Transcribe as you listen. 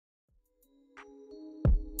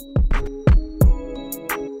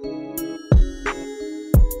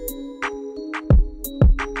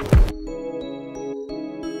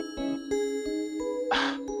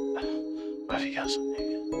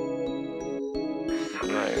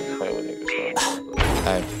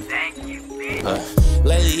Thank you, bitch.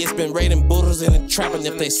 Lately it's been raiding boodles in the trap, and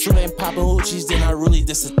if they still ain't popping hoochies, then I really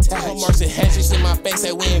disattach. Marks and handshakes in my face,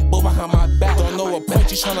 that we ain't boo behind my back. Don't know what point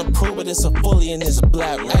you tryna prove, but it's a fully in this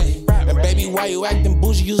black, right? And baby, why you acting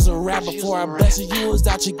bougie? Use a rap before I bless you. You was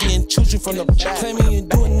out here getting choo-choo from the back. Claiming you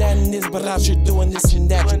doing that and this, but out here doing this and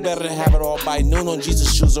that. You better have it all by noon on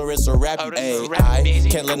Jesus' shoes, or it's a rap. Ayy, I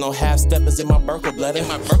can't let no half-steppers in my Burkle bladder.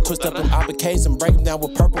 Twist up them appliques and break them down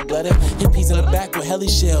with purple bladder. Hippies in the back with heli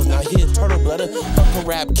shells, now here turtle bladder. Fuck a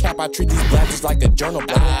rap cap, I treat these bladders like a journal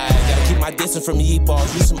bladder. Gotta keep my distance from the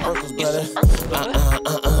balls, use some Urkels bladder.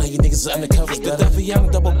 You niggas is undercover bladder. The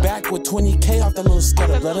on double back with 20K off that little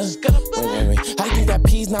stutter bladder. Wait. How you think that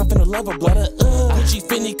P's not finna love a bladder? Gucci,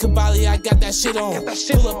 Fendi, Cavalli, I got that shit on.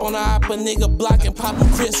 Pull up on the oppa nigga block and pop a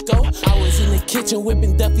Crisco. I was in the kitchen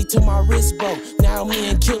whipping Duffy till my wrist broke. Now me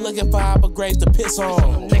and Kill looking for oppa graves to piss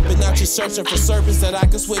on. Been out here searching for servants that I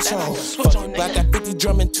can switch on. Fuck, black that 50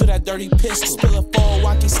 drum into that dirty pistol. Spill a full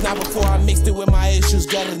walkie snap before I mixed it with my issues.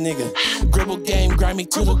 Got a nigga. Gribble game, grind me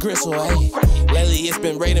to the gristle, ayy. Lately it's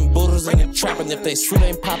been raiding boodles in the trap, and if they still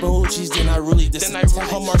ain't popping hoochies, then I really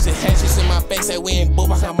disattach. Marks and handshakes in my face, that we ain't boo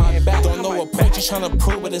behind my back. Don't know what point you tryna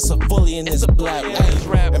prove, but it's a fully in this black,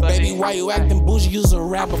 ayy. And baby, why you acting bougie? Use a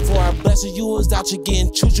rap before I bless you. You was out here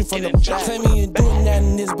getting choo-choo from the back. Claiming you doing that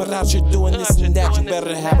and this, but out here doing this and that. You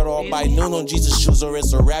better have it all by noon on Jesus' shoes, or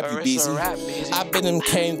it's a rap, you busy. I been and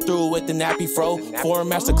came through with the nappy fro. Foreign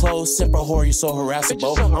master clothes, simple whore, you so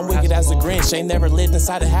harassable. I'm wicked as a Grinch, ain't never lived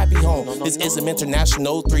inside a happy home. This ism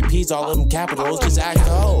international, 3 P's, all of them capitals, just act a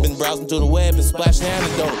hoe. Been browsing through the web and splashing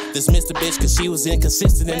antidote. Dismissed the bitch cause she was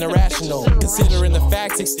inconsistent and irrational. Considering the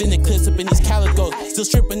facts, extended clips up in these calicos. Still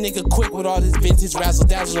strip a nigga quick with all this vintage razzle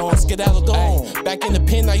dazzle on. Skedaddle go on. Back in the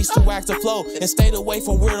pen, I used to wax the flow and stayed away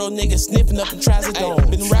from weirdo niggas sniffing up in trazodone.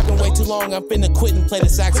 Been rapping way too long, I'm finna quit and play the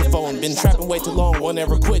saxophone. Been trapping way too long, won't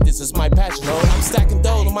ever quit, this is my passion, though. I'm stacking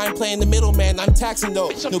dough, don't mind playing the middleman, I'm taxing though.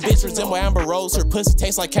 New bitch resemble Amber Rose, her pussy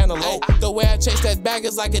tastes like cantaloupe. The way I chase that bag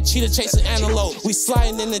is like a cheetah chasing antelope. We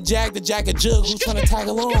sliding in the jack a jug, who's tryna tag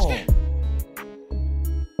along?